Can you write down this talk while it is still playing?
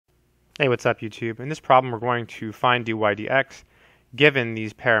Hey, what's up, YouTube? In this problem, we're going to find dy dx given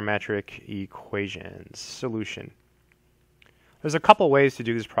these parametric equations. Solution. There's a couple ways to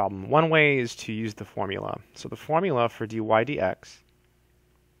do this problem. One way is to use the formula. So the formula for dy dx,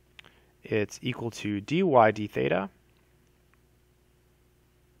 it's equal to dy d theta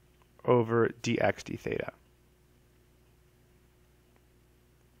over dx d theta.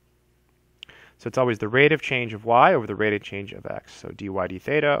 So it's always the rate of change of y over the rate of change of x. So dy d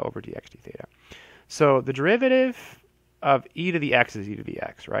theta over dx d theta. So the derivative of e to the x is e to the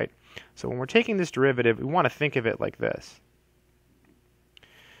x, right? So when we're taking this derivative, we want to think of it like this.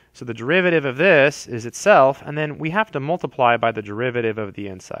 So the derivative of this is itself, and then we have to multiply by the derivative of the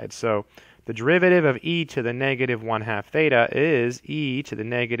inside. So the derivative of e to the negative 1/2 theta is e to the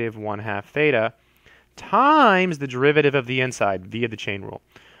negative 1/2 theta times the derivative of the inside via the chain rule.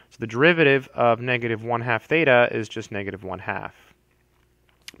 So the derivative of negative 1/2 theta is just negative 1/2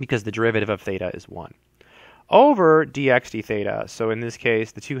 because the derivative of theta is 1 over dx d theta. So in this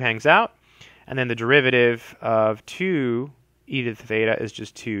case, the 2 hangs out, and then the derivative of 2 e to the theta is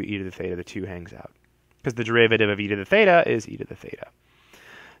just 2 e to the theta. The 2 hangs out because the derivative of e to the theta is e to the theta.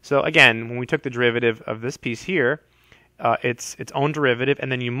 So again, when we took the derivative of this piece here, it's its own derivative, and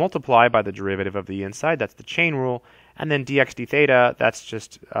then you multiply by the derivative of the inside. That's the chain rule. And then dx d theta, that's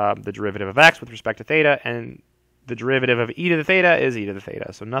just the derivative of x with respect to theta, and the derivative of e to the theta is e to the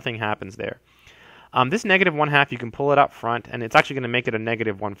theta. So nothing happens there. This negative 1/2, you can pull it up front, and it's actually going to make it a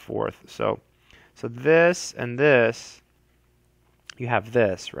negative 1/4. So this and this, you have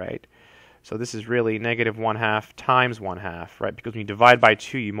this, right? So this is really negative 1/2 times 1/2, right? Because when you divide by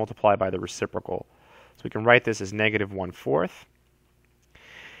 2, you multiply by the reciprocal. So we can write this as negative 1/4.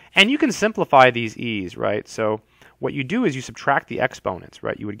 And you can simplify these e's, right? So what you do is you subtract the exponents,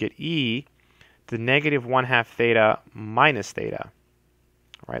 right? You would get e to the negative 1/2 theta minus theta,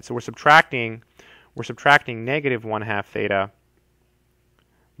 right? So we're subtracting negative 1/2 theta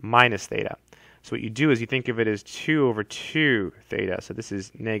minus theta. So what you do is you think of it as 2 over 2 theta. So this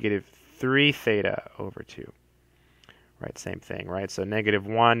is negative 3 theta over 2. Right, same thing, right? So negative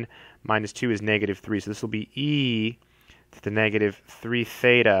 1 minus 2 is negative 3. So this will be e to the negative 3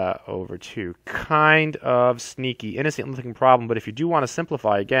 theta over 2. Kind of sneaky, innocent-looking problem, but if you do want to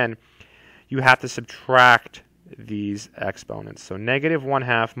simplify, again, you have to subtract these exponents. So negative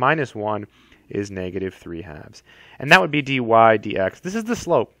 1/2 minus 1 is negative 3/2. And that would be dy dx. This is the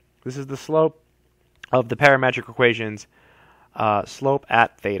slope. This is the slope of the parametric equations, slope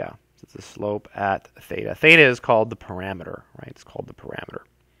at theta. So it's the slope at theta. Theta is called the parameter, right? It's called the parameter.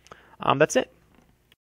 That's it.